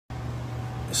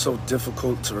It's so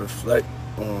difficult to reflect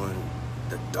on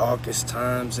the darkest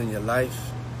times in your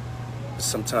life, but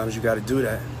sometimes you gotta do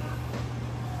that.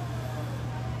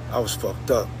 I was fucked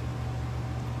up.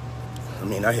 I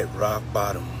mean, I hit rock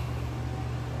bottom,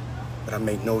 but I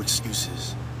make no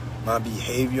excuses. My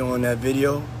behavior on that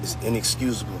video is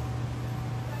inexcusable.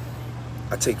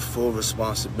 I take full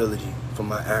responsibility for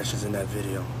my actions in that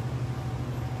video.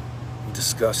 I'm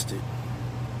disgusted.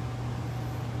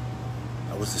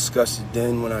 I was disgusted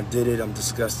then when I did it. I'm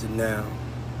disgusted now.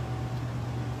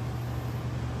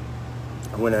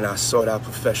 I went and I sought out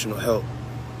professional help.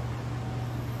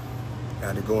 I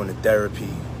had to go into therapy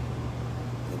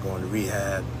and go into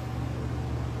rehab.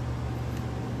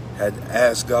 Had to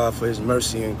ask God for His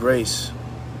mercy and grace.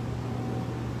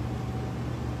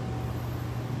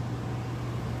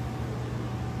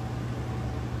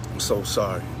 I'm so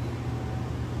sorry.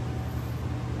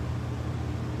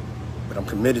 But I'm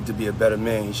committed to be a better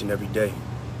man each and every day.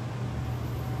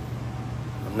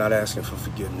 I'm not asking for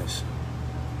forgiveness.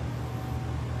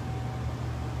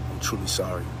 I'm truly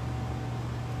sorry.